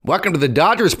Welcome to the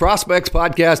Dodgers Prospects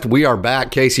Podcast. We are back.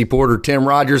 Casey Porter, Tim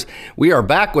Rogers. We are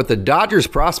back with the Dodgers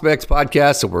Prospects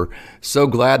Podcast, so we're so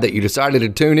glad that you decided to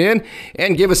tune in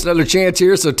and give us another chance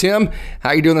here. So, Tim,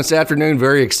 how you doing this afternoon?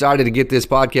 Very excited to get this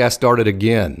podcast started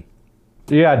again.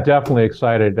 Yeah, definitely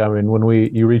excited. I mean,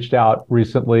 when you reached out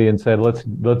recently and said, let's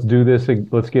do this,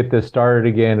 let's get this started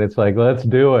again, it's like, let's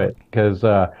do it, because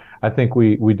I think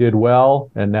we did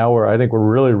well, and now I think we're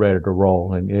really ready to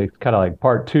roll, and it's kind of like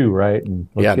part two, right? And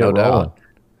let's get no rolling. doubt.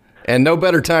 And no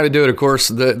better time to do it, of course.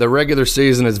 The regular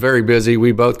season is very busy.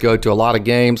 We both go to a lot of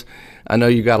games. I know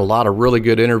you got a lot of really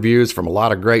good interviews from a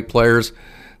lot of great players.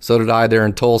 So did I there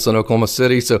in Tulsa and Oklahoma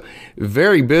City. So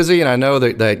very busy, and I know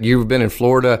that you've been in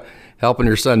Florida helping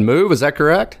your son move. Is that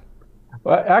correct?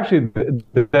 Well, actually,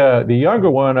 the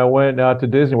younger one, I went out to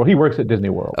Disney World. He works at Disney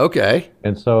World. Okay.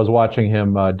 And so I was watching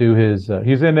him do his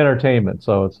he's in entertainment,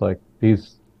 so it's like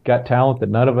he's got talent that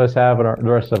none of us have, and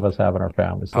the rest of us have in our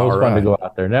family. So it was fun to go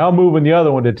out there. Now I'm moving the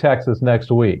other one to Texas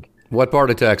next week. What part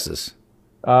of Texas?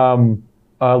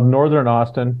 Northern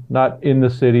Austin, not in the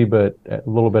city, but a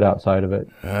little bit outside of it.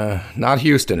 Not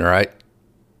Houston, right?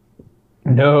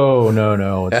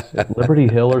 No. It's Liberty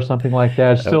Hill or something like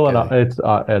that. It's still it's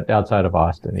outside of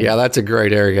Austin. Yeah, that's a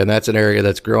great area, and that's an area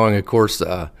that's growing. Of course,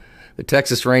 the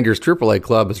Texas Rangers AAA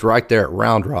club is right there at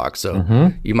Round Rock,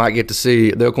 so you might get to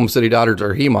see the Oklahoma City Dodgers,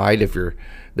 or he might, if you're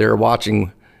there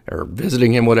watching or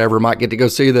visiting him, whatever, might get to go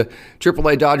see the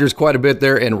AAA Dodgers quite a bit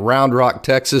there in Round Rock,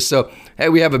 Texas. So, hey,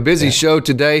 we have a busy show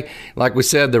today. Like we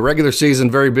said, the regular season,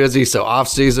 very busy. So off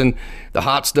season, the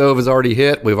hot stove has already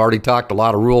hit. We've already talked a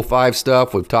lot of Rule 5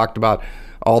 stuff. We've talked about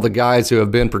all the guys who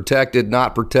have been protected,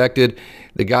 not protected,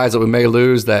 the guys that we may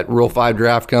lose. That Rule 5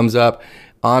 draft comes up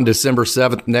on December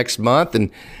 7th next month.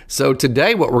 And so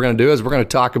today what we're going to do is we're going to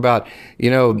talk about,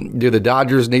 do the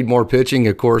Dodgers need more pitching?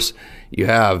 Of course, you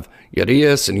have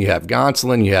Urias and you have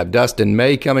Gonsolin, you have Dustin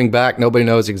May coming back. Nobody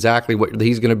knows exactly what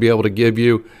he's going to be able to give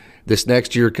you this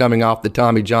next year coming off the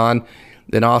Tommy John.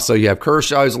 Then also you have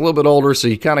Kershaw, who's a little bit older, so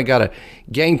you kind of got a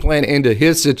game plan into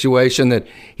his situation that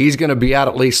he's going to be out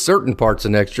at least certain parts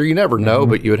of next year. You never know,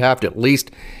 but you would have to at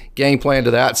least game plan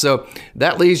to that. So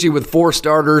that leaves you with 4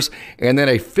 starters and then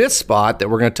a 5th spot that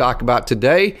we're going to talk about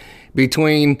today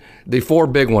between the 4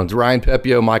 big ones. Ryan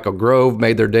Pepiot, Michael Grove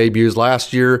made their debuts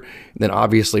last year. And then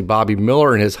obviously Bobby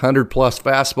Miller and his 100-plus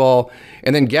fastball.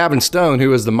 And then Gavin Stone,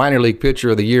 who is the minor league pitcher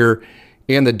of the year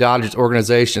in the Dodgers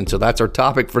organization. So that's our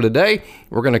topic for today.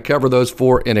 We're going to cover those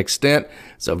 4 in extent.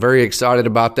 So very excited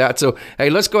about that. So, hey,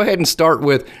 let's go ahead and start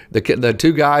with the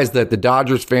 2 guys that the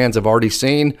Dodgers fans have already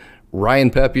seen. Ryan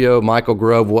Pepiot, Michael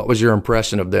Grove. What was your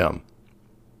impression of them?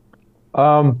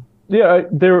 Yeah,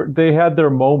 they had their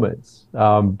moments,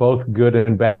 both good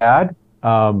and bad.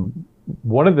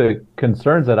 One of the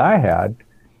concerns that I had,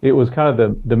 it was kind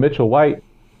of the Mitchell White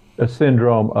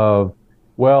syndrome of,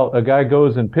 well, a guy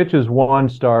goes and pitches one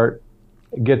start,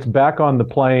 gets back on the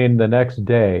plane the next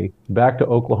day, back to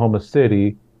Oklahoma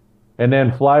City, and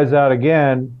then flies out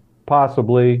again,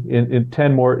 possibly in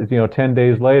 10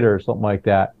 days later or something like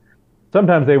that.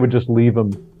 Sometimes they would just leave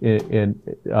him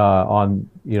on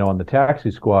the taxi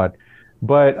squad,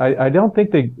 but I don't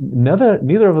think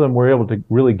neither of them were able to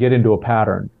really get into a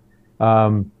pattern.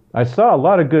 I saw a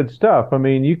lot of good stuff. I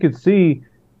mean, you could see,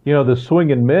 the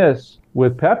swing and miss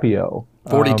with Pepiot.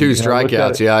 42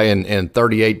 strikeouts, in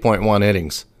 38.1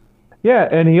 innings. Yeah,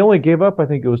 and he only gave up, I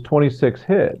think it was 26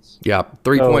 hits. Yeah,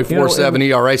 3.47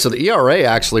 ERA. So the ERA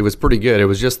actually was pretty good. It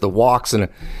was just the walks and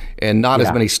not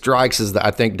as many strikes as I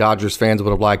think Dodgers fans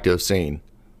would have liked to have seen.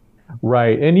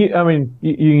 Right, and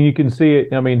you can see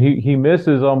it. I mean, he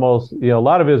misses almost. A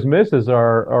lot of his misses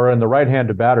are in the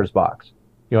right-handed batter's box.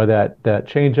 That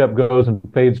changeup goes and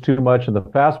fades too much, and the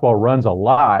fastball runs a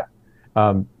lot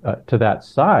to that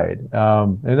side.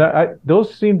 And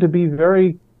those seem to be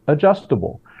very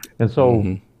adjustable. And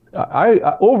so,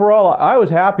 overall, I was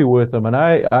happy with him, and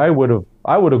I would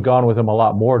have gone with him a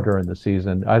lot more during the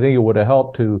season. I think it would have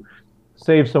helped to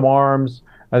save some arms.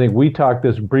 I think we talked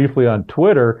this briefly on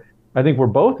Twitter. I think we're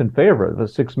both in favor of the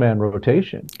 6-man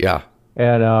rotation. Yeah.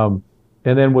 And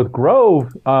then with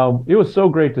Grove, it was so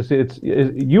great to see.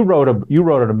 You wrote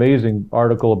an amazing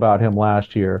article about him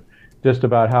last year, just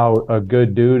about how a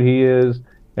good dude he is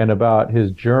and about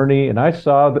his journey. And I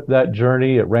saw that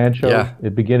journey at Rancho at the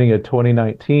beginning of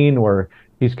 2019, where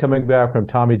he's coming back from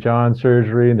Tommy John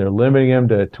surgery and they're limiting him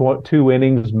to 2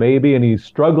 innings maybe, and he's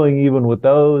struggling even with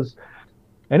those.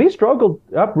 And he struggled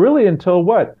up really until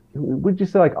what? Would you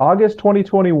say like August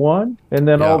 2021? And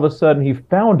then all of a sudden he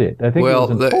found it. I think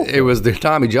it was the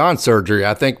Tommy John surgery.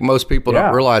 I think most people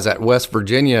don't realize that West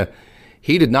Virginia,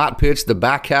 he did not pitch the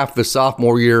back half of his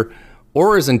sophomore year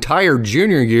or his entire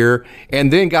junior year,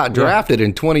 and then got drafted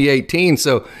in 2018.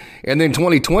 So, and then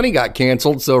 2020 got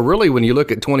canceled. So really, when you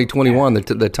look at 2021,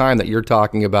 the time that you're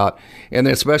talking about, and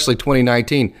then especially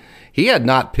 2019, he had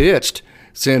not pitched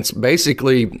since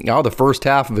basically the first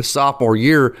half of his sophomore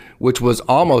year, which was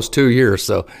almost 2 years.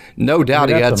 So no doubt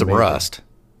he had some rust.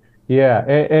 Yeah,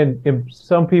 and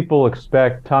some people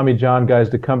expect Tommy John guys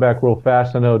to come back real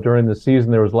fast. I know during the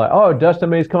season there was like, oh, Dustin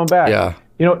May's coming back. Yeah.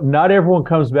 Not everyone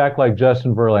comes back like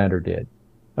Justin Verlander did.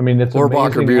 I mean, it's or amazing.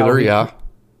 Walker Buehler, yeah.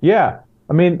 Yeah.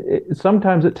 I mean,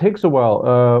 sometimes it takes a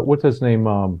while. What's his name?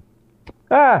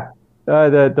 The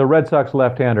Red Sox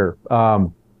left-hander,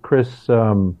 Chris.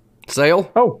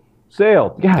 Sale? Oh,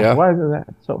 Sale. Yeah. Why is that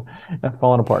so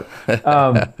falling apart?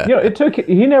 It took.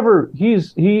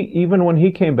 Even when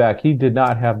he came back, he did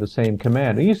not have the same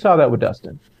command. And you saw that with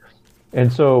Dustin.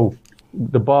 And so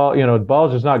the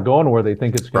ball's just not going where they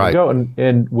think it's going to go.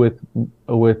 And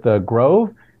with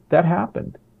Grove, that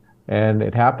happened. And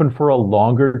it happened for a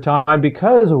longer time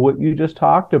because of what you just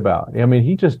talked about. I mean,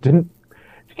 he just didn't.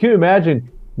 Can you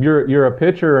imagine you're a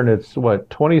pitcher and it's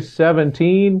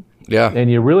 2017? Yeah.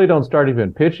 And you really don't start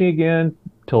even pitching again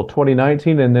till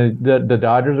 2019. And then the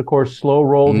Dodgers, of course, slow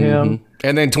rolled him.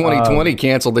 And then 2020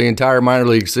 canceled the entire minor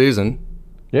league season.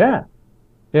 Yeah.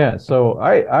 Yeah. So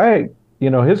I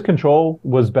his control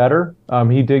was better.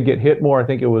 He did get hit more. I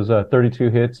think it was 32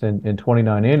 hits in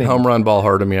 29 innings. Home run ball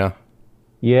hurt him, yeah.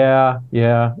 Yeah.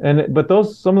 But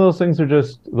some of those things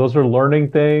those are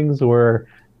learning things where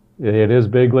it is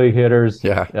big league hitters.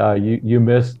 Yeah. You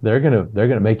miss, they're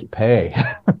gonna make you pay.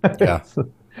 Yeah.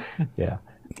 Yeah.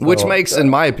 Which makes, in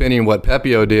my opinion, what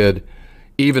Pepiot did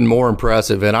even more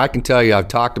impressive. And I can tell you, I've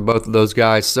talked to both of those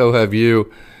guys. So have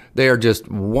you. They are just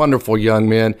wonderful young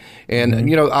men. And,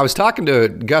 I was talking to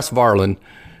Gus Varlin.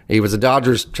 He was a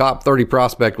Dodgers top 30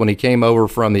 prospect when he came over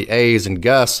from the A's. And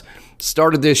Gus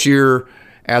started this year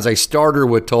as a starter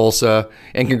with Tulsa.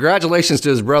 And congratulations to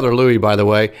his brother, Louie, by the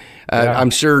way. I'm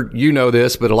sure you know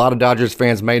this, but a lot of Dodgers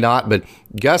fans may not. But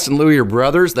Gus and Louie are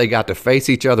brothers. They got to face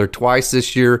each other twice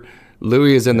this year.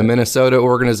 Louie is in the Minnesota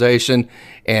organization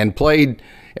and played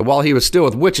while he was still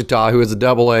with Wichita, who is a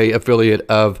Double-A affiliate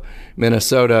of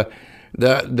Minnesota.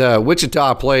 The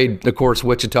Wichita played, of course,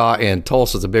 Wichita and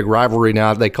Tulsa is a big rivalry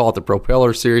now. They call it the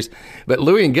Propeller Series. But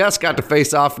Louie and Gus got to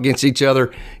face off against each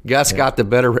other. Gus got the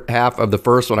better half of the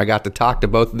first one. I got to talk to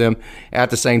both of them at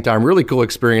the same time. Really cool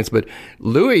experience. But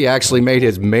Louie actually made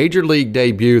his major league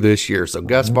debut this year. So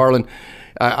Gus Varlin,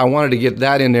 I wanted to get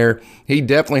that in there. He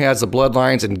definitely has the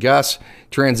bloodlines, and Gus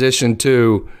transitioned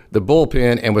to the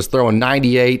bullpen and was throwing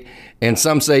 98 and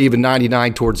some say even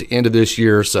 99 towards the end of this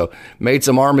year. So made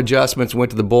some arm adjustments,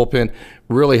 went to the bullpen.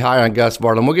 Really high on Gus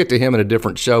Varlin. We'll get to him in a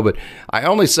different show, but I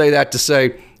only say that to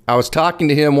say I was talking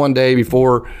to him one day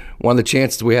before one of the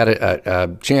chances we had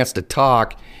a chance to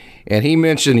talk, and he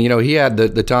mentioned, he had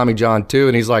the Tommy John too,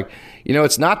 and he's like,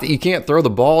 it's not that you can't throw the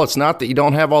ball. It's not that you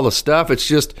don't have all the stuff. It's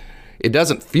just it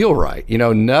doesn't feel right.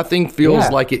 Nothing feels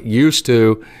like it used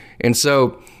to. And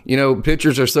so,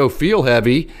 pitchers are so feel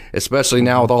heavy, especially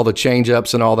now with all the change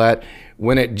ups and all that.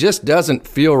 When it just doesn't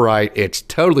feel right, it's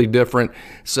totally different.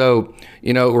 So,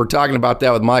 we're talking about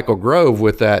that with Michael Grove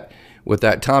with that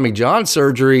Tommy John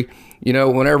surgery.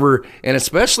 Whenever, and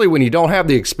especially when you don't have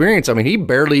the experience. I mean, he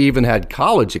barely even had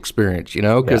college experience,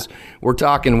 because we're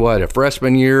talking a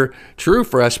freshman year, true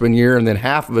freshman year, and then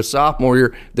half of a sophomore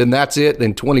year, then that's it.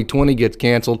 Then 2020 gets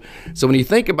canceled. So when you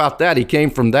think about that, he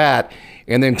came from that.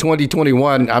 And then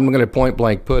 2021, I'm going to point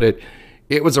blank put it,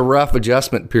 it was a rough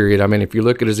adjustment period. I mean, if you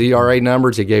look at his ERA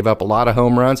numbers, he gave up a lot of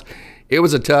home runs. It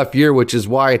was a tough year, which is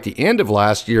why at the end of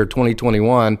last year,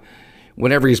 2021,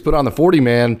 whenever he's put on the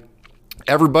 40-man,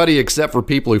 everybody except for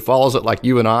people who follows it like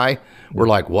you and I were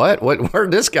like, what? Where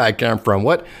did this guy come from?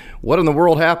 What in the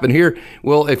world happened here?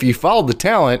 Well, if you followed the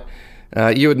talent,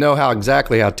 you would know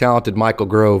exactly how talented Michael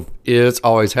Grove is,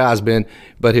 always has been,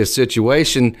 but his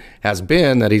situation has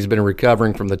been that he's been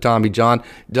recovering from the Tommy John,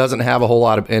 doesn't have a whole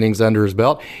lot of innings under his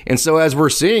belt. And so as we're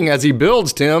seeing, as he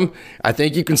builds, Tim, I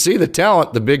think you can see the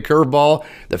talent, the big curveball,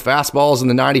 the fastballs in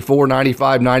the 94,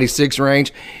 95, 96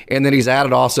 range, and then he's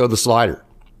added also the slider.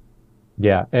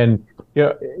 Yeah, and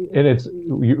and it's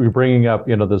you're bringing up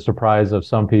the surprise of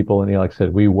some people, and like I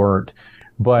said, we weren't,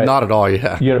 but not at all.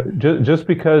 Yeah, just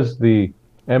because the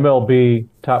MLB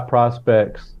top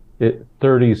prospects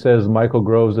 30 says Michael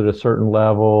Grove's at a certain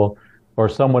level, or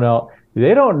someone else,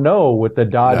 they don't know what the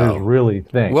Dodgers really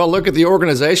think. Well, look at the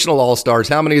organizational all-stars.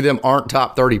 How many of them aren't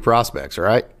top 30 prospects?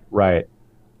 Right. Right.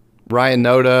 Ryan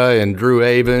Noda and Drew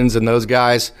Avens and those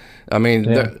guys. I mean,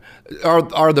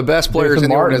 are the best players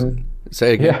in the organization.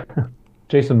 Say it again. Yeah.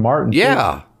 Jason Martin.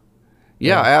 Yeah. Too.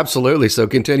 Yeah, absolutely. So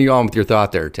continue on with your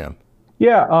thought there, Tim.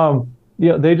 Yeah,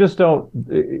 they just don't.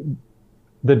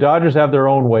 The Dodgers have their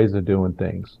own ways of doing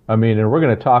things. I mean, and we're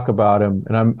going to talk about him,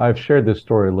 and I've shared this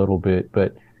story a little bit,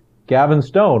 but Gavin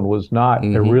Stone was not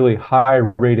a really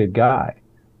high-rated guy.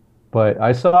 But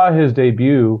I saw his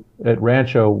debut at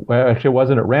Rancho. Well, actually, it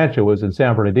wasn't at Rancho. It was in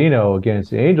San Bernardino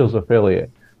against the Angels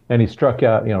affiliate. And he struck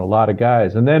out, a lot of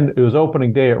guys. And then it was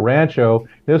opening day at Rancho.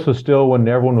 This was still when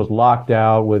everyone was locked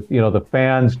out with, the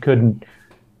fans couldn't,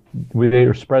 they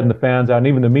were spreading the fans out, and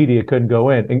even the media couldn't go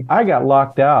in. And I got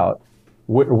locked out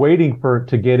waiting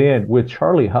to get in with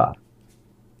Charlie Huff.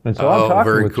 And so I'm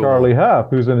talking with Charlie Huff,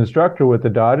 who's an instructor with the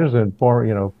Dodgers and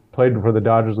played for the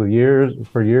Dodgers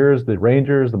for years, the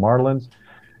Rangers, the Marlins.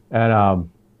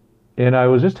 And I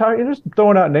was just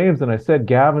throwing out names, and I said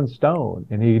Gavin Stone,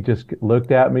 and he just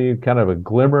looked at me, kind of a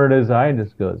glimmer in his eye, and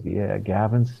just goes, "Yeah,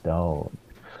 Gavin Stone."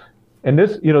 And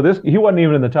this he wasn't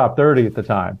even in the top 30 at the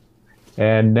time.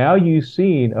 And now you've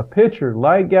seen a pitcher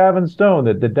like Gavin Stone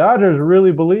that the Dodgers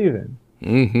really believe in.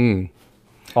 Mm-hmm.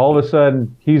 All of a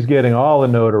sudden, he's getting all the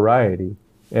notoriety,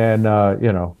 and I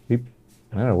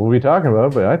don't know what we're talking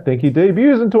about, but I think he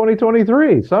debuts in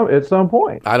 2023 at some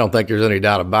point. I don't think there's any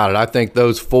doubt about it. I think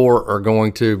those four are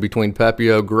going to, between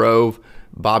Pepiot, Grove,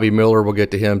 Bobby Miller, we'll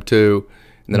get to him too,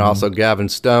 and then also Gavin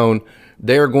Stone,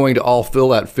 they're going to all fill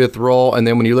that fifth role. And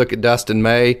then when you look at Dustin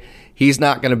May, he's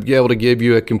not going to be able to give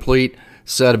you a complete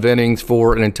set of innings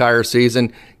for an entire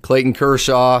season. Clayton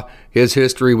Kershaw, his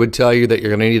history would tell you that you're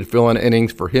going to need to fill in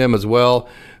innings for him as well.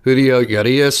 Julio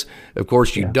Urias, of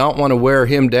course, you don't want to wear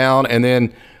him down. And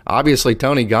then, obviously,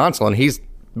 Tony Gonsolin, he's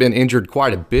been injured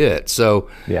quite a bit. So,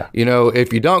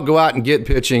 if you don't go out and get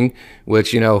pitching,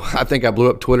 which, I think I blew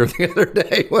up Twitter the other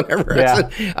day whenever I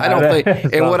said, I don't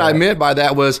think, and what I meant by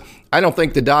that was, I don't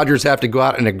think the Dodgers have to go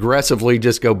out and aggressively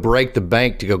just go break the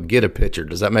bank to go get a pitcher.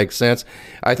 Does that make sense?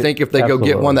 I think if they go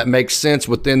get one that makes sense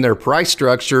within their price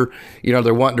structure,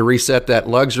 they're wanting to reset that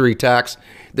luxury tax,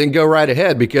 then go right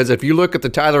ahead. Because if you look at the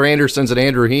Tyler Andersons and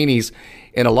Andrew Heaney's,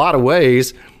 in a lot of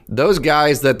ways, those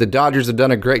guys that the Dodgers have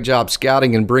done a great job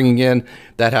scouting and bringing in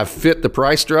that have fit the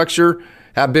price structure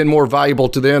have been more valuable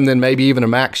to them than maybe even a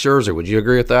Max Scherzer. Would you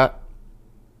agree with that?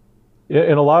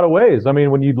 In a lot of ways. I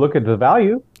mean, when you look at the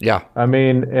value. Yeah. I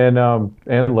mean, and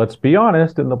let's be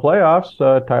honest, in the playoffs,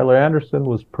 Tyler Anderson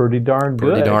was pretty darn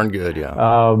good. Pretty darn good, yeah.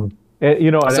 So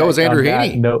was Andrew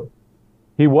Heaney. No,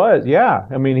 he was, yeah.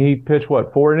 I mean, he pitched,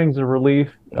 4 innings of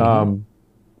relief, because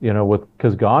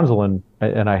Gonsolin,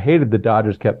 and I hated the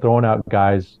Dodgers kept throwing out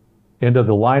guys into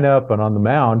the lineup and on the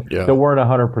mound that weren't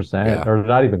 100% or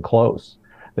not even close.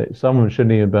 Some of them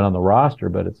shouldn't even been on the roster,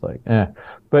 but it's like, eh.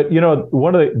 But,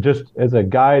 just as a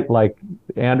guy like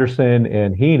Anderson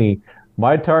and Heaney,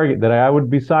 my target that I would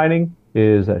be signing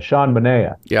is Sean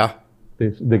Manaea. Yeah.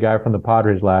 The guy from the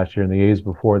Padres last year and the A's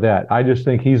before that. I just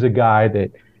think he's a guy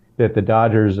that the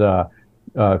Dodgers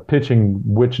pitching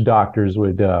witch doctors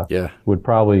would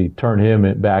probably turn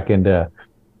him back into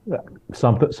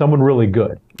someone really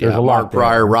good. There's a lot. Mark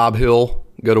Pryor, Rob Hill,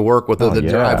 go to work with the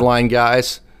driveline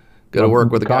guys. Go to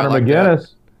work with a guy like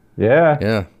McGinnis.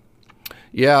 That.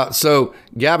 Yeah. So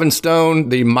Gavin Stone,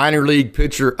 the minor league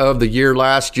pitcher of the year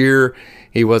last year,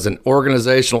 he was an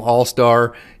organizational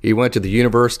all-star. He went to the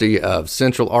University of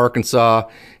Central Arkansas.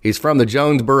 He's from the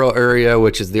Jonesboro area,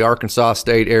 which is the Arkansas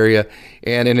State area.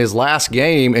 And in his last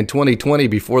game in 2020,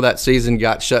 before that season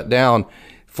got shut down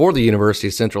for the University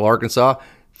of Central Arkansas,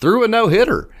 threw a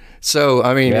no-hitter. So,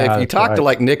 I mean, if you talk to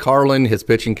like Nick Harlan, his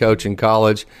pitching coach in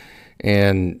college,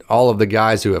 and all of the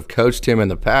guys who have coached him in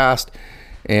the past,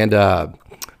 and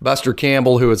Buster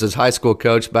Campbell, who was his high school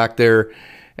coach back there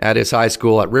at his high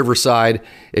school at Riverside,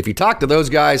 if you talk to those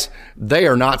guys, they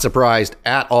are not surprised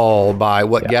at all by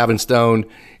what Gavin Stone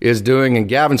is doing. And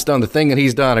Gavin Stone, the thing that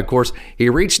he's done, of course, he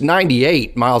reached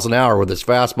 98 miles an hour with his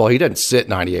fastball. He doesn't sit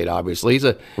 98, obviously. He's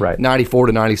a 94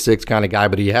 to 96 kind of guy,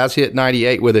 but he has hit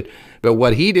 98 with it. But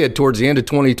what he did towards the end of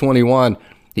 2021,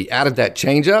 he added that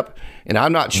changeup, and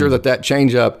I'm not sure that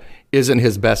changeup isn't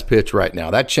his best pitch right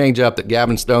now. That changeup that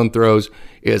Gavin Stone throws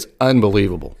is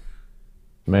unbelievable.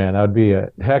 Man, that would be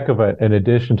a heck of an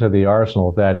addition to the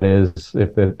arsenal.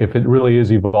 If it really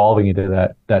is evolving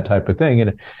into that type of thing.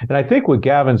 And I think with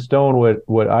Gavin Stone,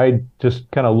 what I just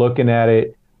kind of looking at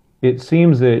it, it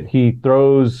seems that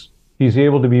he's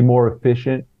able to be more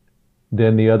efficient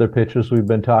than the other pitchers we've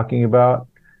been talking about.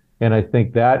 And I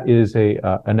think that is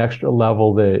an extra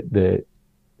level that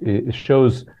it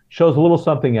shows a little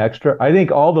something extra. I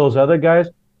think all those other guys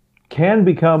can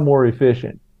become more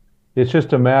efficient. It's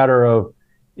just a matter of,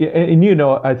 Yeah, and you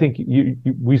know, I think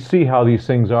we see how these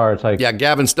things are. It's like, yeah,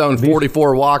 Gavin Stone,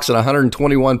 44 walks and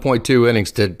 121.2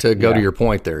 innings to go to your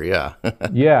point there. Yeah.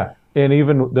 yeah, and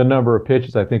even the number of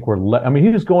pitches, I think I mean, he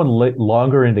was going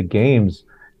longer into games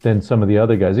than some of the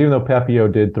other guys. Even though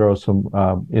Pepiot did throw some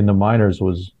in the minors,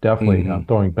 was definitely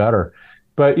throwing better.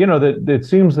 But you know that it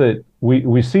seems that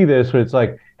we see this, where it's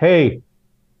like, hey,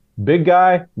 big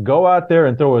guy, go out there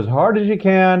and throw as hard as you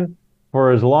can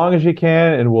for as long as you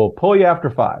can, and we'll pull you after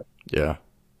 5. Yeah.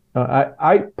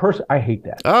 I personally, I hate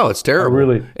that. Oh, it's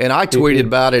terrible. And I tweeted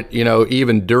about it, you know,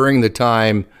 even during the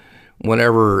time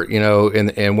whenever, you know,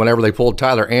 and whenever they pulled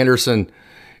Tyler Anderson.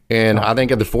 And I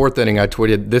think at the 4th inning, I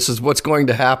tweeted, this is what's going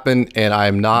to happen. And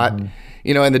I'm not,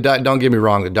 you know, and don't get me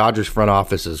wrong, the Dodgers front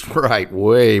office is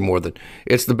way more than,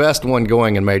 it's the best one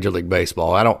going in Major League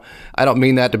Baseball. I don't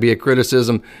mean that to be a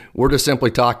criticism. We're just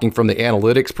simply talking from the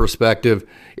analytics perspective.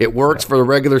 It works for the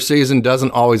regular season,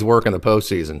 doesn't always work in the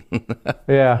postseason.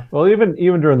 Yeah. Well, even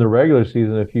during the regular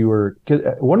season, if you were, cause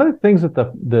one of the things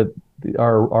that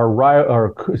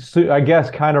our I guess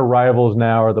kind of rivals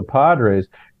now are the Padres.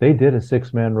 They did a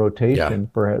 6-man rotation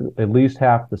for at least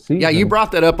half the season. Yeah, you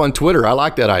brought that up on Twitter. I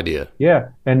like that idea. Yeah,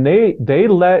 and they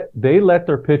let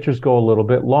their pitchers go a little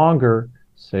bit longer,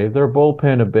 save their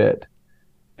bullpen a bit,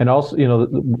 and also, you know,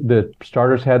 the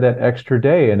starters had that extra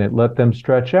day, and it let them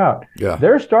stretch out. Yeah,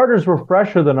 their starters were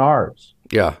fresher than ours.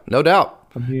 Yeah, no doubt.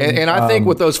 I mean, and I think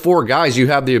with those 4 guys, you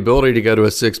have the ability to go to a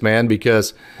 6-man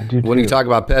because when you talk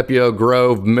about Pepiot,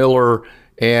 Grove, Miller,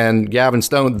 and Gavin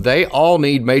Stone, they all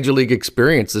need major league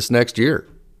experience this next year.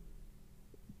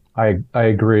 I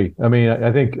agree. I mean,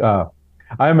 I think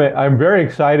I'm very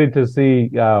excited to see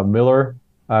Miller.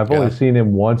 I've only seen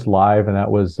him once live, and that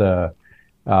was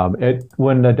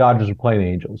when the Dodgers were playing the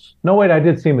Angels. No, wait, I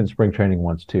did see him in spring training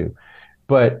once too.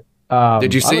 But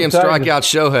did you see him strike out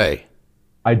Shohei?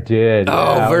 I did.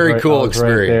 Oh, very cool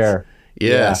experience. Right there.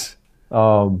 Yes. Yeah.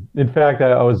 In fact,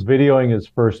 I was videoing his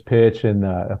first pitch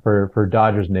for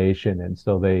Dodgers Nation, and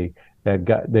so they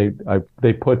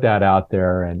put that out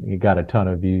there, and he got a ton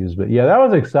of views. But yeah, that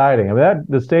was exciting. I mean,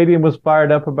 the stadium was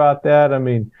fired up about that. I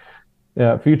mean,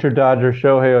 future Dodger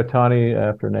Shohei Ohtani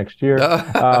after next year.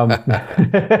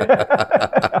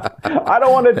 I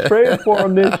don't want to trade for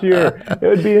him this year. It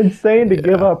would be insane to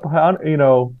give up, you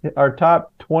know, our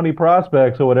top 20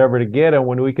 prospects or whatever to get him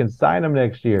when we can sign him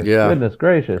next year. Yeah. Goodness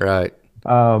gracious. Right.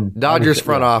 Dodgers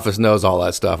front office knows all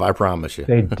that stuff. I promise you.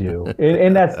 They do,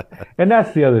 and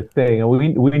that's the other thing.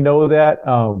 We know that.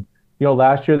 You know,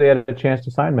 last year they had a chance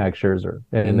to sign Max Scherzer,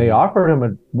 and they offered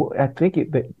him I think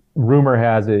the rumor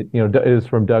has it, you know, it is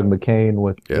from Doug McCain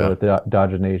with the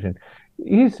Dodger Nation.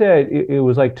 He said it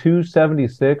was like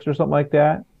 276 or something like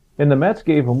that, and the Mets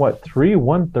gave him what,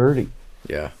 130.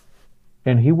 Yeah.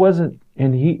 And he wasn't,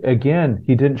 and he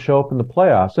didn't show up in the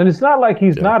playoffs. And it's not like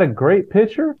he's not a great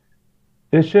pitcher.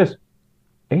 It's just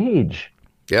age.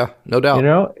 Yeah, no doubt. You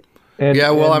know?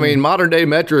 I mean, modern day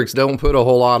metrics don't put a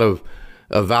whole lot of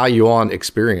value on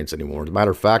experience anymore. As a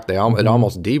matter of fact, it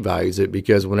almost devalues it,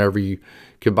 because whenever you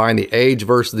combine the age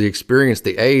versus the experience,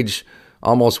 the age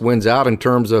almost wins out in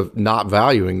terms of not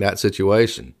valuing that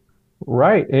situation.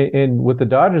 Right. And with the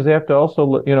Dodgers, they have to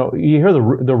also, you know, you hear the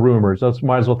rumors. Let's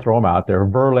might as well throw them out there.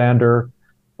 Verlander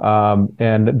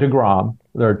and DeGrom.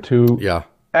 They're 2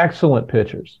 excellent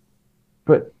pitchers.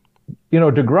 But, you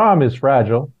know, DeGrom is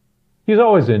fragile. He's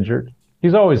always injured.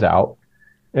 He's always out.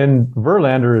 And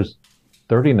Verlander is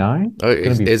 39.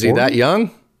 Is he that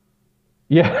young?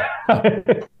 Yeah.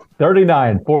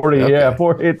 39, 40. Okay. Yeah,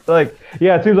 40. It's like,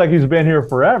 it seems like he's been here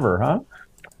forever,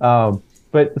 huh?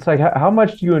 But it's like, how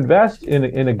much do you invest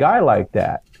in a guy like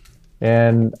that?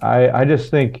 And I just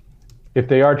think if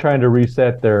they are trying to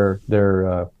reset their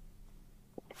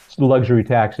luxury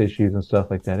tax issues and stuff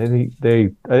like that,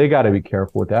 they got to be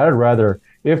careful with that. I'd rather,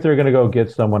 if they're going to go get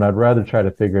someone, I'd rather try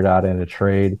to figure it out in a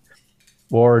trade,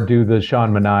 or do the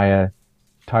Sean Manaea,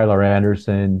 Tyler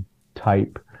Anderson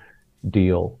type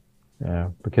deal. Yeah,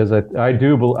 because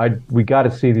we got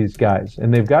to see these guys,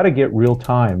 and they've got to get real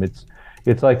time.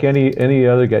 It's like any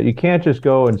other guy. You can't just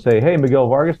go and say, "Hey, Miguel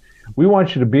Vargas, we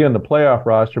want you to be on the playoff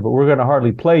roster, but we're going to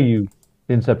hardly play you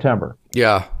in September."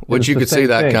 Yeah, which you could see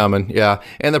that coming. Yeah,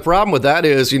 and the problem with that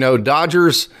is, you know,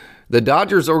 the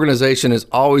Dodgers organization is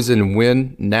always in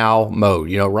win now mode.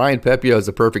 You know, Ryan Pepiot is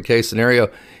the perfect case scenario.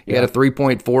 He had a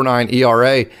 3.49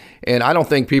 ERA, and I don't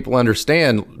think people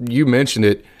understand. You mentioned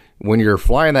it. When you're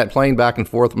flying that plane back and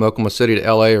forth from Oklahoma City to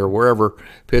L.A. or wherever,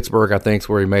 Pittsburgh, I think, is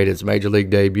where he made his major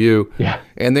league debut. Yeah.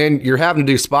 And then you're having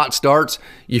to do spot starts.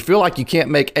 You feel like you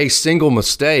can't make a single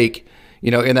mistake.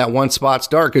 in that one spot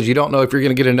start, because you don't know if you're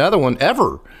going to get another one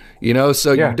ever,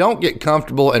 so you don't get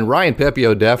comfortable. And Ryan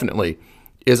Pepiot definitely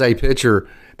is a pitcher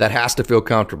that has to feel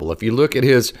comfortable. If you look at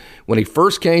when he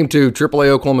first came to AAA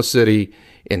Oklahoma City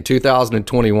in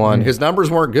 2021, his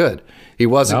numbers weren't good. He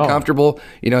wasn't comfortable.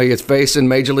 He is facing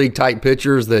major league type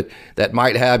pitchers that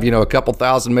might have, a couple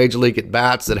thousand major league at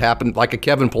bats that happen, like a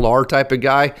Kevin Pillar type of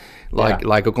guy, like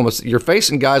Oklahoma City. You're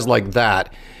facing guys like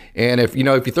that. And if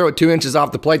you throw it 2 inches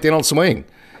off the plate, they don't swing,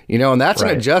 and that's an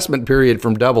adjustment period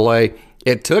from AA.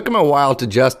 It took him a while to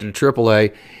adjust to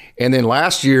AAA. And then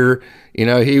last year,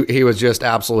 he was just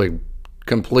absolutely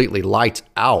completely lights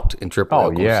out in AAA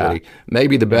Oklahoma City.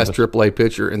 Maybe the best AAA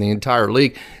pitcher in the entire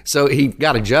league. So he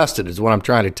got adjusted is what I'm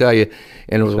trying to tell you,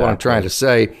 and it was what I'm trying to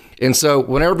say. And so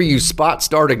whenever you spot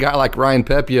start a guy like Ryan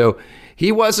Pepiot,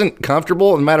 he wasn't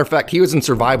comfortable. As a matter of fact, he was in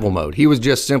survival mode. He was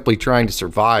just simply trying to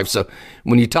survive. So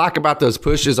when you talk about those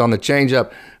pushes on the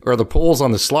changeup or the pulls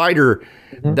on the slider,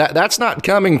 that's not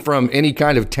coming from any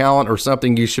kind of talent or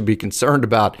something you should be concerned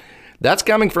about. That's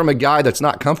coming from a guy that's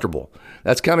not comfortable.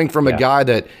 That's coming from a guy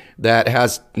that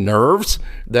has nerves,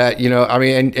 that,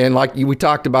 and like we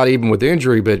talked about even with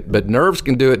injury, but nerves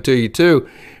can do it to you too.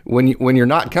 When you're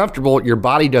not comfortable, your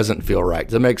body doesn't feel right.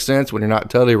 Does that make sense? When you're not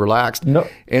totally relaxed? No.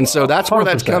 And so that's where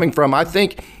that's coming from. I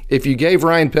think if you gave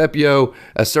Ryan Pepiot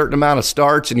a certain amount of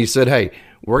starts and you said, hey,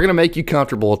 we're going to make you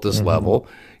comfortable at this level.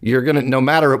 You're going to, no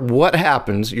matter what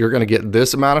happens, you're going to get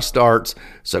this amount of starts.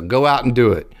 So go out and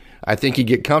do it. I think you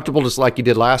get comfortable just like you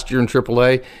did last year in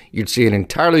AAA. You'd see an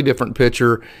entirely different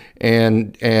pitcher,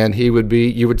 and you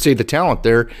would see the talent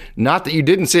there. Not that you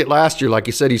didn't see it last year. Like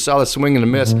you said, you saw the swing and the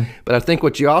miss. But I think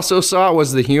what you also saw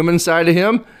was the human side of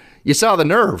him. You saw the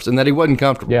nerves and that he wasn't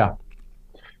comfortable. Yeah.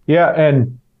 Yeah,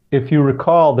 and if you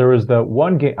recall, there was the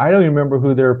one game, I don't even remember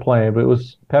who they were playing, but it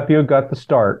was Pepiot got the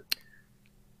start,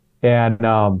 and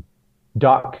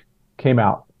Doc came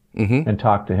out and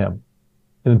talked to him.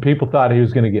 And people thought he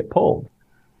was going to get pulled.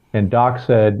 And Doc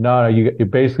said, no, you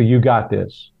got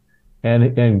this.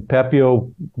 And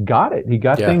Pepiot got it. He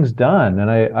got things done. And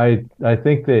I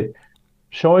think that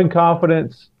showing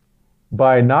confidence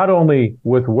by not only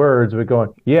with words, but going,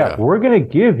 we're going to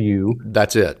give you.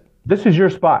 That's it. This is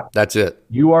your spot. That's it.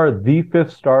 You are the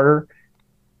fifth starter,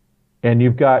 and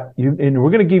and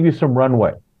we're going to give you some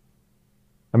runway.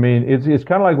 I mean, it's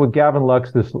kind of like with Gavin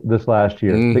Lux this last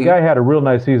year. The guy had a real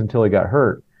nice season until he got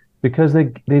hurt, because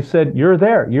they said, you're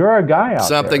there. You're our guy out there.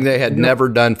 Something they had never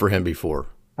done for him before.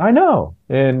 I know.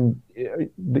 And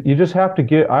you just have to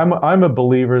give. I'm a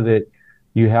believer that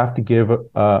you have to give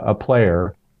a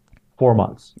player 4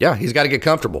 months. Yeah, he's got to get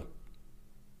comfortable.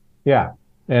 Yeah.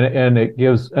 And it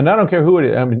gives, and I don't care who it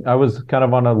is. I mean, I was kind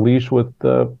of on a leash with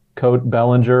Coach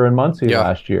Bellinger and Muncy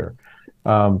last year.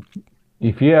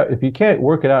 If you can't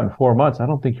work it out in 4 months, I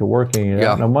don't think you're working it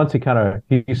out. Now, Muncy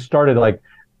he started like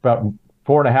about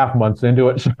 4.5 months into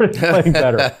it, started playing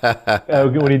better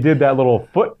when he did that little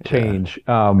foot change.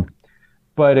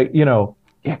 But these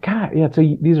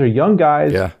are young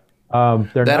guys. Yeah.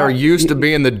 Are used to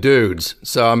being the dudes.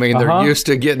 So, I mean, they're used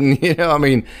to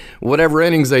getting, whatever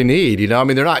innings they need,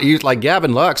 they're not used like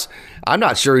Gavin Lux. I'm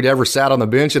not sure he'd ever sat on the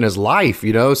bench in his life,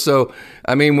 So,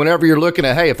 I mean, whenever you're looking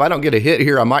at, hey, if I don't get a hit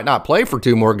here, I might not play for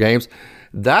 2 more games.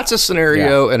 That's a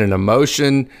scenario and an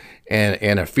emotion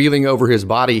and a feeling over his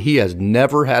body he has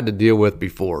never had to deal with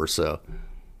before. So,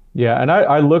 yeah, and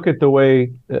I look at the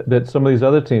way that some of these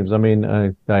other teams, I mean,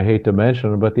 I hate to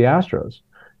mention it, but the Astros,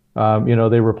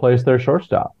 they replaced their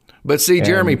shortstop. But see,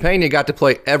 Jeremy Pena got to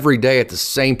play every day at the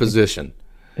same position.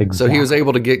 Exactly. So he was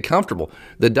able to get comfortable.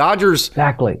 The Dodgers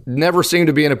never seemed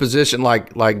to be in a position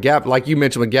like you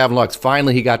mentioned with Gavin Lux.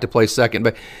 Finally, he got to play second.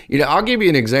 But, I'll give you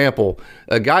an example.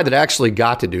 A guy that actually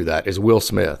got to do that is Will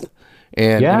Smith.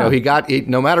 And,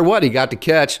 no matter what, he got to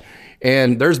catch.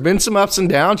 And there's been some ups and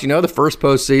downs. The first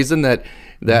postseason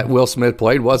that Will Smith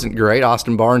played wasn't great.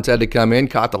 Austin Barnes had to come in,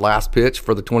 caught the last pitch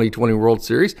for the 2020 World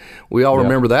Series. We all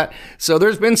remember that. So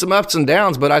there's been some ups and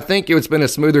downs, but I think it's been a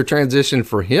smoother transition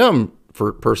for him,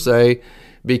 per se,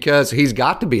 because he's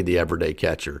got to be the everyday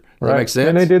catcher. Does that make sense?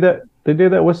 And they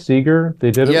did that with Seager.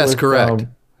 They did it with correct.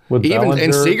 With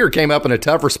and Seager came up in a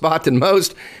tougher spot than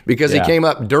most because he came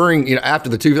up during, after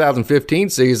the 2015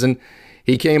 season,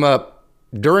 he came up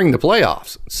during the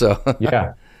playoffs. So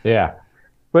yeah.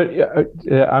 But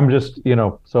I'm just,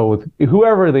 so with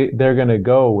whoever they're going to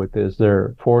go with this,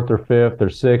 their fourth or fifth or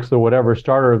sixth or whatever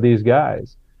starter of these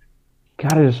guys,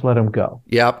 got to just let them go.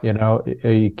 Yep.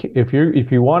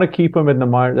 If you want to keep them in the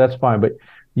minor, that's fine. But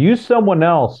use someone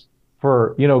else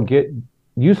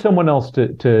use someone else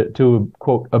to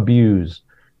quote abuse,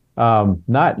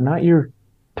 not your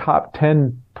top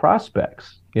 10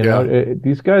 prospects. You know,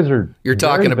 these guys are. You're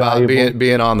talking about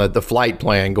being on the flight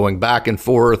plan, going back and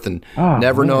forth, and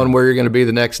never knowing where you're going to be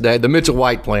the next day. The Mitchell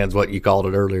White plan is what you called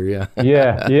it earlier.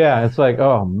 Yeah. Yeah. It's like,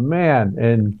 oh man,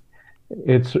 and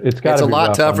it's got. It's a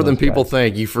lot tougher than people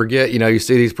think. You forget. You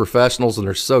see these professionals, and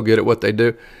they're so good at what they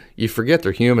do. You forget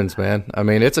they're humans, man. I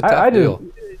mean, it's a tough deal.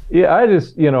 I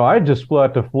just flew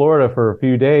out to Florida for a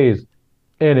few days,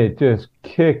 and it just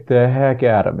kicked the heck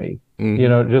out of me.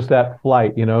 Mm-hmm. Just that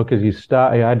flight, because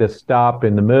I had to stop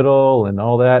in the middle and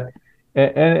all that.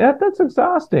 And that's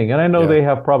exhausting. And I know they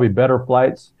have probably better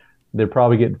flights. They're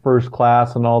probably getting first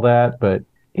class and all that. But,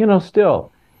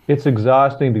 still, it's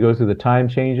exhausting to go through the time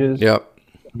changes. Yep.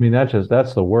 I mean,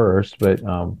 that's the worst. But,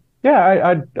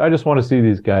 I just want to see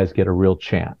these guys get a real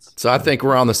chance. So I think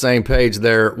we're on the same page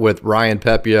there with Ryan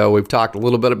Pepiot. We've talked a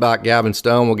little bit about Gavin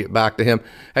Stone. We'll get back to him.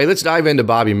 Hey, let's dive into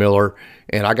Bobby Miller.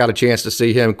 And I got a chance to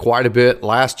see him quite a bit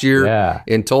last year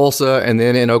in Tulsa and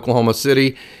then in Oklahoma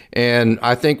City. And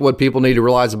I think what people need to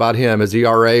realize about him is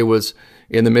ERA was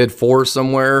in the mid-4s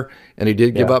somewhere, and he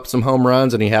did give up some home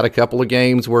runs, and he had a couple of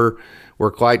games where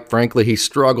quite frankly he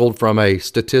struggled from a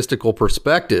statistical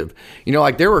perspective.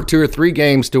 Like there were 2 or 3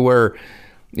 games to where,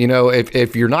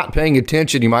 if you're not paying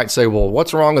attention, you might say, well,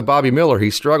 what's wrong with Bobby Miller?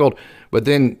 He struggled. But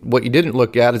then what you didn't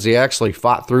look at is he actually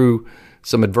fought through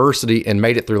some adversity and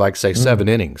made it through, like, say, 7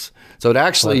 innings. So it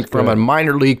actually, from a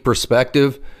minor league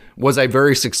perspective, was a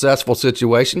very successful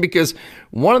situation, because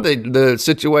one of the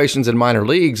situations in minor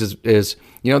leagues is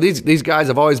these guys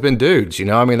have always been dudes.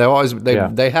 I mean,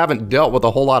 they haven't dealt with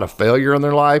a whole lot of failure in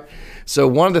their life. So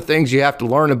one of the things you have to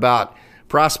learn about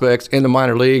prospects in the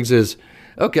minor leagues is,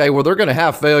 okay, well, they're going to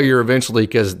have failure eventually,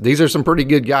 because these are some pretty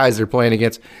good guys they're playing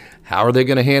against. How are they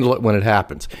going to handle it when it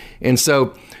happens? And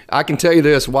so I can tell you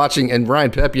this, watching, and Ryan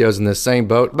Pepiot's in this same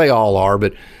boat. They all are,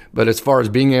 but as far as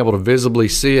being able to visibly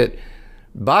see it,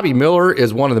 Bobby Miller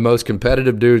is one of the most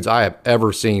competitive dudes I have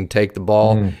ever seen take the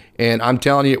ball. And I'm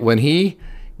telling you, when he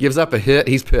gives up a hit,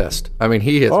 he's pissed. I mean,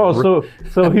 he is. Oh,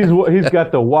 so he's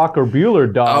got the Walker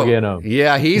Buehler dog in him.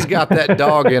 Yeah, he's got that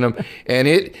dog in him. And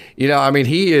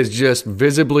he is just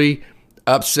visibly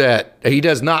upset. He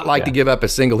does not like to give up a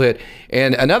single hit.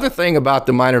 And another thing about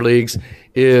the minor leagues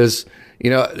is,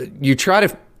 you try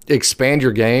to expand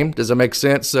your game. Does that make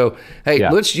sense? So, hey,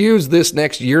 let's use this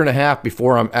next year and a half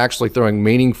before I'm actually throwing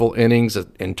meaningful innings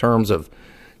in terms of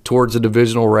towards a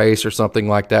divisional race or something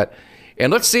like that.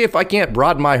 And let's see if I can't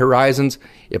broaden my horizons,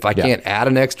 if I can't add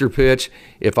an extra pitch,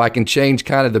 if I can change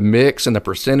kind of the mix and the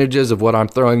percentages of what I'm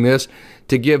throwing this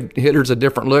to give hitters a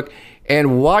different look.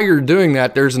 And while you're doing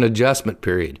that, there's an adjustment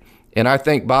period. And I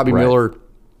think Bobby Miller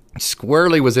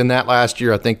squarely was in that last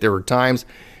year. I think there were times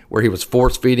where he was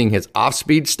force-feeding his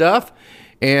off-speed stuff.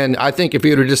 And I think if he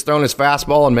would have just thrown his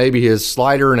fastball and maybe his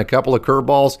slider and a couple of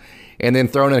curveballs and then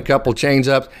thrown in a couple of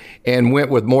changeups and went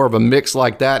with more of a mix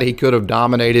like that, he could have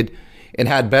dominated and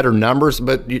had better numbers.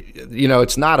 But,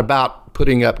 it's not about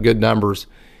putting up good numbers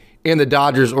in the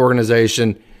Dodgers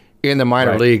organization, in the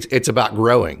minor leagues. It's about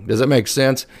growing. Does that make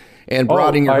sense? And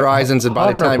broadening your horizons. And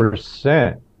by the time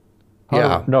 100%.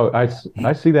 Yeah. No,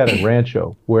 I see that at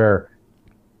Rancho, where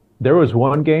there was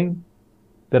one game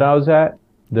that I was at,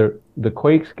 the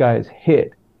Quakes guys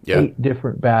hit 8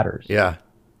 different batters. Yeah.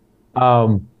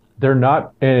 They're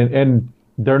not, and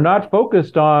they're not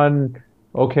focused on,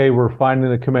 okay, we're finding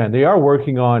the command. They are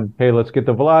working on, hey, let's get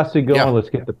the velocity going, let's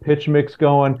get the pitch mix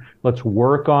going, let's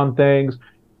work on things.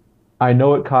 I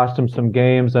know it cost them some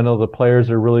games. I know the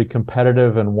players are really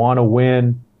competitive and want to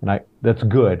win, and that's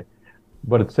good.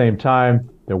 But at the same time,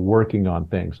 they're working on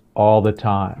things all the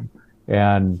time.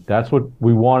 And that's what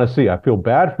we want to see. I feel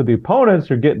bad for the opponents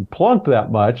who are getting plunked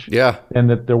that much. Yeah. And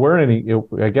that there weren't any,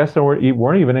 I guess there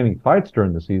weren't even any fights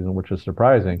during the season, which is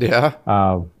surprising. Yeah.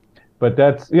 But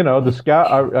that's, the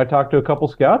scout, I talked to a couple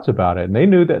scouts about it, and they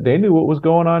knew what was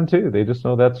going on too. They just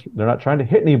know they're not trying to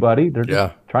hit anybody. They're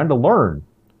just trying to learn.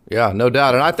 Yeah, no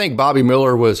doubt. And I think Bobby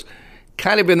Miller was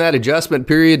kind of in that adjustment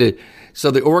period so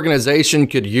the organization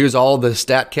could use all the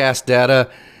StatCast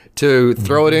data to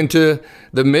throw it into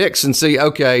the mix and see,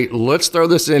 okay, let's throw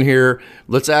this in here.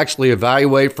 Let's actually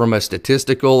evaluate from a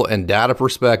statistical and data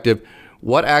perspective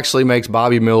what actually makes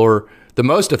Bobby Miller the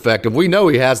most effective. We know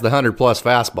he has the 100-plus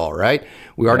fastball, right?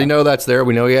 We already know that's there.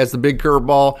 We know he has the big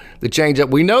curveball, the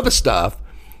changeup. We know the stuff.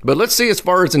 But let's see, as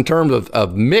far as in terms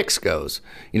of mix goes,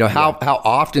 how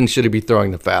often should he be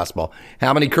throwing the fastball?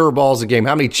 How many curveballs a game?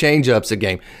 How many changeups a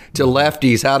game? To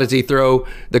lefties, how does he throw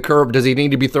the curve? Does he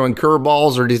need to be throwing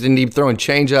curveballs, or does he need to be throwing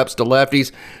changeups to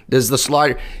lefties? Does the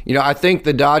slider? I think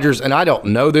the Dodgers, and I don't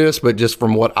know this, but just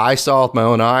from what I saw with my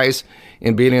own eyes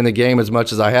and being in the game as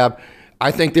much as I have,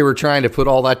 I think they were trying to put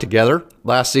all that together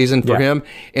last season for him.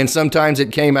 And sometimes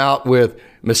it came out with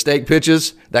mistake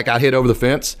pitches that got hit over the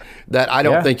fence that I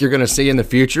don't think you're going to see in the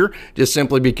future, just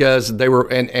simply because they were,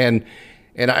 and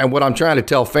what I'm trying to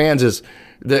tell fans is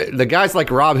the guys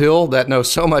like Rob Hill that know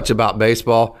so much about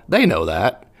baseball, they know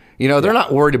that. They're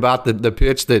not worried about the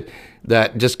pitch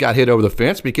that just got hit over the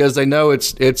fence, because they know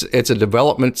it's a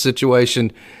development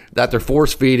situation that they're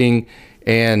force feeding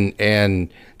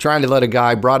and trying to let a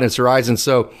guy broaden his horizon.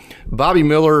 So Bobby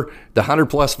Miller, the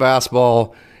 100-plus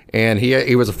fastball, and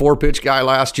he was a 4-pitch guy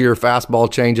last year: fastball,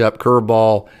 changeup,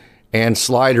 curveball, and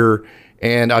slider.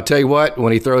 And I'll tell you what,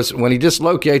 when he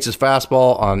dislocates his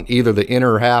fastball on either the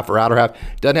inner half or outer half,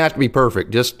 doesn't have to be perfect.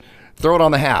 Just throw it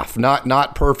on the half,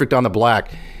 not perfect on the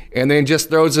black. And then just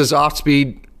throws his off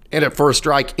speed in it for a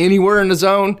strike anywhere in the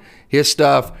zone. His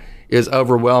stuff is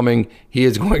overwhelming. He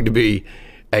is going to be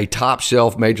a top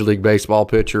shelf Major League Baseball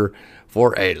pitcher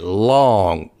for a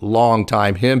long, long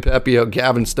time. Him, Pepiot,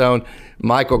 Gavin Stone,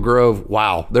 Michael Grove.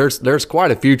 Wow, there's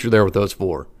quite a future there with those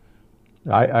 4.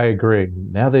 I agree.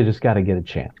 Now they just got to get a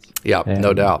chance. Yeah,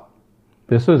 no doubt.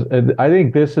 I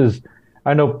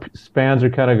know fans are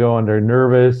kind of going, they're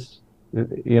nervous.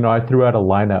 I threw out a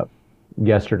lineup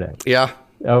yesterday. Yeah.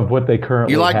 Of what they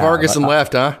currently have. You like Vargas and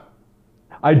left, huh?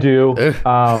 I do.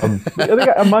 I think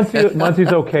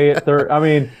Muncy's okay at third. I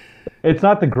mean, it's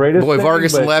not the greatest Boy, thing,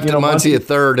 Vargas and left and Muncy at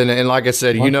third. And like I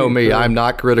said, you know me, third. I'm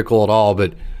not critical at all,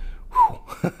 but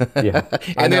yeah.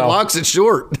 And then Locke's at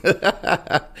short.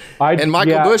 And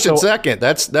Michael Bush at second.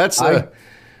 I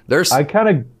kind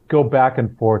of go back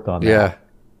and forth on that. Yeah.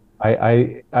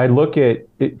 I look at it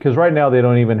because right now they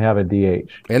don't even have a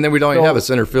DH. And then we don't even have a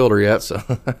center fielder yet. So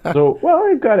well,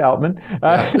 we've got Altman.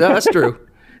 Yeah, that's true.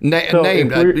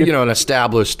 Named, an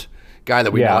established guy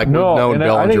that we like. Known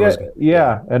Bellinger.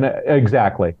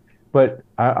 Exactly. But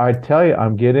I tell you,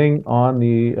 I'm getting on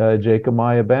the Jacob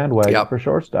Maya bandwagon for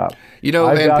shortstop.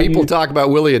 People talk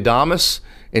about Willie Adames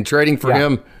and trading for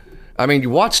him. I mean, you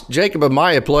watch Jacob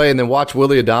Maya play and then watch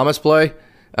Willie Adames play.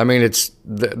 I mean,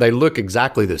 they look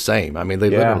exactly the same. I mean, they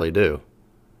literally do.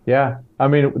 Yeah. I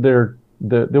mean,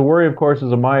 the worry, of course,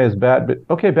 is Amaya's bat. But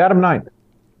okay, bat him ninth.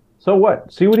 So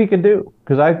what? See what he can do.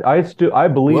 Because I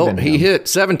believe in him. Well, he hit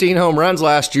 17 home runs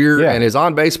last year, and his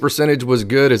on-base percentage was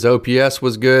good, his OPS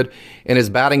was good, and his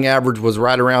batting average was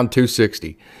right around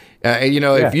 260.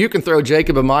 If you can throw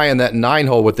Jacob Amaya in that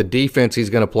 9-hole with the defense he's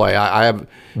going to play, I have,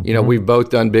 we've both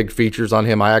done big features on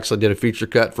him. I actually did a feature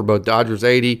cut for both Dodgers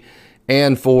 80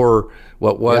 and for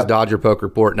what was Dodger Poke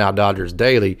Report, now Dodgers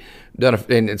Daily.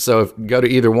 And so go to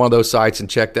either one of those sites and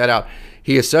check that out.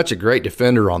 He is such a great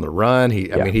defender on the run.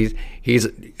 I mean, he's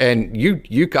and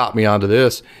you caught me onto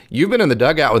this. You've been in the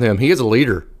dugout with him. He is a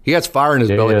leader. He has fire in his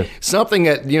belly. Something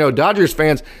that, Dodgers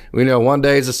fans, one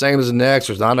day is the same as the next.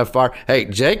 There's not enough fire. Hey,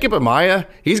 Jacob Amaya,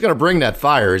 he's going to bring that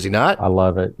fire, is he not? I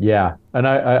love it. Yeah. And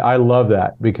I love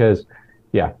that because,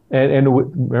 and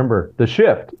remember, the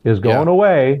shift is going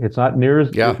away. It's not near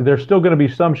as, there's still going to be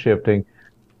some shifting.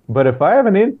 But if I have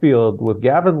an infield with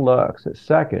Gavin Lux at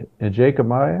second and Jacob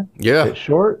Maya at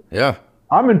short,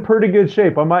 I'm in pretty good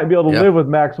shape. I might be able to live with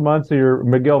Max Muncy or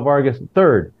Miguel Vargas at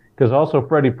third, because also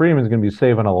Freddie Freeman's going to be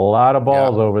saving a lot of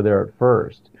balls over there at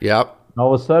first. Yep.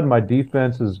 All of a sudden, my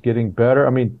defense is getting better.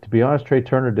 I mean, to be honest, Trey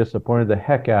Turner disappointed the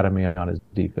heck out of me on his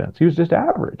defense. He was just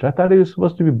average. I thought he was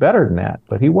supposed to be better than that,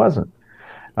 but he wasn't.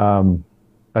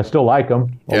 I still like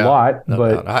him a lot,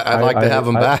 but I'd like to have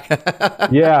him back.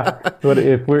 But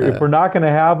if we're not going to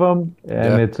have him,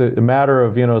 and it's a matter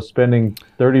of spending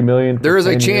 $30 million, there is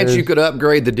a chance you could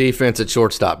upgrade the defense at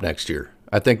shortstop next year.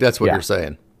 I think that's what you're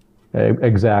saying.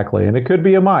 Exactly, and it could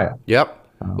be Amaya. Yep.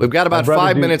 We've got about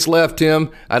 5 minutes left,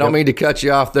 Tim. I don't mean to cut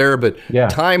you off there, but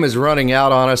time is running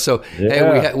out on us. So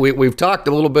hey, we've talked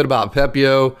a little bit about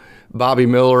Pepiot, Bobby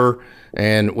Miller,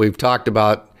 and we've talked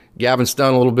about Gavin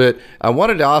Stone a little bit. I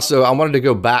wanted to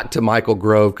go back to Michael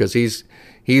Grove, because he's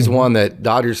one that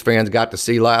Dodgers fans got to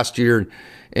see last year,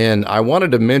 and I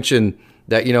wanted to mention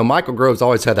that Michael Grove's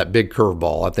always had that big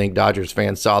curveball. I think Dodgers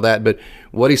fans saw that, but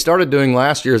what he started doing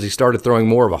last year is he started throwing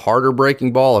more of a harder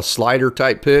breaking ball, a slider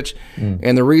type pitch,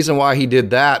 and the reason why he did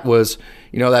that was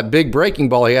that big breaking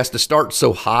ball, he has to start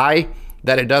so high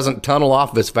that it doesn't tunnel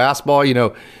off of his fastball.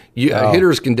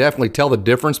 Hitters can definitely tell the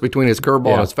difference between his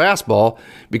curveball and his fastball,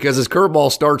 because his curveball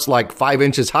starts like 5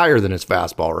 inches higher than his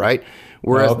fastball, right?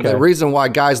 Whereas the reason why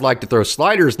guys like to throw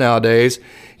sliders nowadays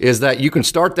is that you can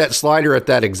start that slider at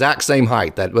that exact same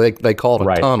height, that they call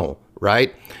it a tunnel,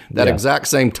 right? That exact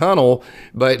same tunnel,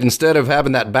 but instead of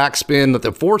having that backspin that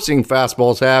the four-seam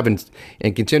fastballs have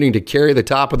and continuing to carry the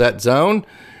top of that zone,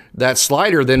 that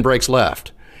slider then breaks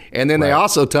left. And then they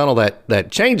also tunnel that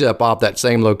changeup off that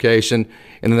same location,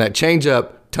 and then that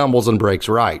changeup tumbles and breaks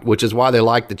right, which is why they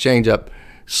like the changeup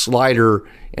slider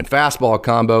and fastball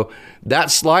combo. That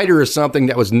slider is something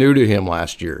that was new to him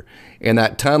last year, and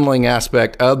that tunneling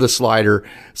aspect of the slider.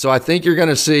 So I think you're going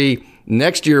to see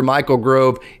next year Michael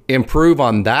Grove improve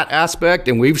on that aspect,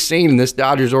 and we've seen in this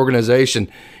Dodgers organization,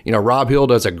 Rob Hill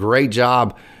does a great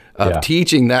job of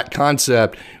teaching that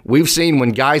concept. We've seen when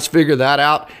guys figure that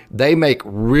out, they make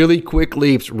really quick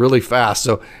leaps really fast.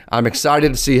 So I'm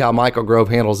excited to see how Michael Grove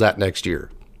handles that next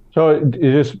year. So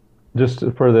it just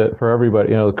for everybody,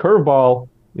 the curveball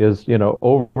is,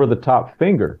 over the top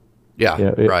finger.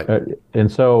 Yeah, right.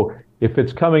 And so if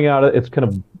it's coming out, it's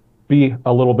going to be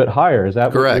a little bit higher. Is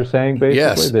that correct? What you're saying, basically?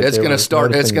 Yes, it's going to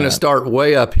start. It's going to start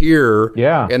way up here.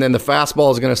 Yeah, and then the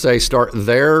fastball is going to say start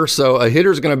there. So a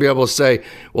hitter's going to be able to say,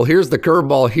 well, here's the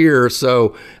curveball here,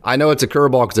 so I know it's a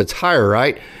curveball because it's higher,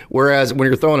 right? Whereas when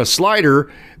you're throwing a slider,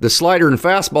 the slider and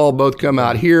fastball both come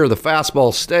out here. The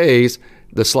fastball stays.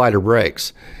 The slider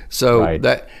breaks. So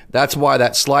that's why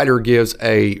that slider gives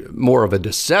a more of a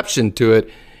deception to it.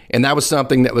 And that was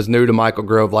something that was new to Michael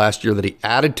Grove last year that he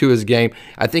added to his game.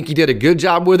 I think he did a good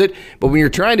job with it. But when you're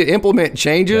trying to implement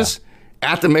changes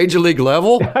at the major league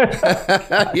level,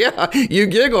 you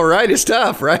giggle, right? It's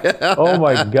tough, right? Oh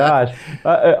my gosh!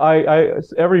 I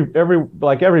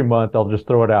every month I'll just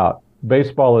throw it out.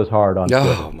 Baseball is hard on Twitter.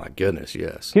 Oh my goodness,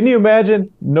 yes. Can you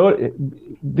imagine?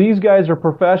 These guys are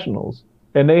professionals,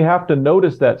 and they have to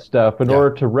notice that stuff in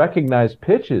order to recognize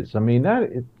pitches. I mean,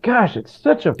 it's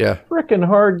such a freaking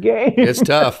hard game. It's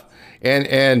tough.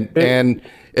 And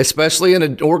especially in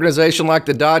an organization like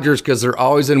the Dodgers, because they're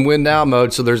always in win now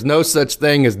mode, so there's no such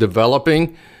thing as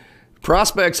developing.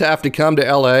 Prospects have to come to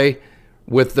LA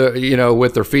with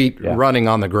their feet running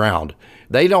on the ground.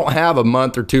 They don't have a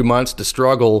month or 2 months to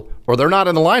struggle, or they're not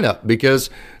in the lineup because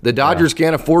the Dodgers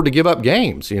can't afford to give up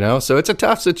games, So it's a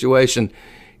tough situation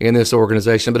in this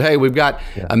organization. But hey, we've got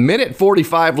a minute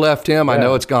 45 left, Tim. I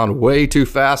know it's gone way too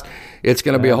fast. It's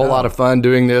going to be a whole lot of fun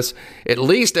doing this at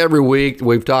least every week.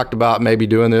 We've talked about maybe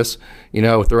doing this,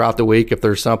 throughout the week if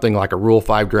there's something like a Rule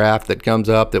 5 draft that comes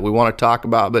up that we want to talk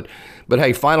about. But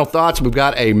hey, final thoughts. We've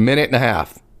got a minute and a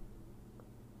half.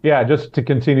 Yeah, just to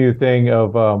continue the thing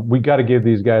of we got to give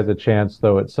these guys a chance,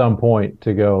 though, at some point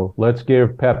to go, let's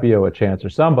give Pepiot a chance or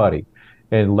somebody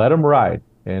and let them ride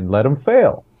and let them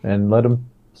fail and let them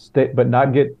stay, but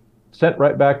not get sent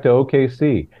right back to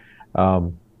OKC.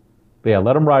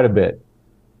 Let them ride a bit.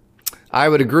 I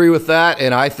would agree with that,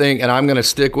 and I think, and I'm going to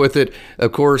stick with it.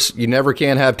 Of course, you never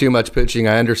can have too much pitching.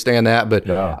 I understand that, but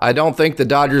I don't think the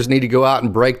Dodgers need to go out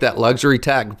and break that luxury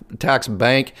tax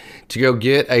bank to go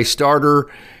get a starter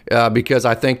because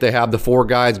I think they have the four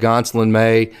guys, Gonsolin,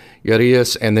 May,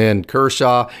 Urias, and then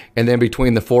Kershaw, and then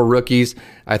between the four rookies,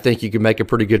 I think you can make a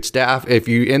pretty good staff. If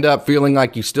you end up feeling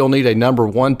like you still need a number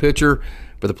one pitcher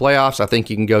for the playoffs, I think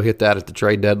you can go hit that at the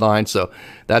trade deadline. So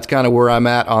that's kind of where I'm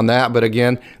at on that. But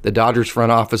again, the Dodgers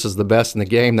front office is the best in the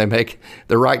game. They make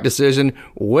the right decision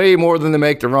way more than they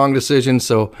make the wrong decision.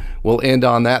 So we'll end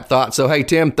on that thought. So, hey,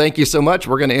 Tim, thank you so much.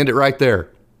 We're going to end it right there.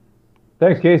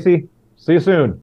 Thanks, Casey. See you soon.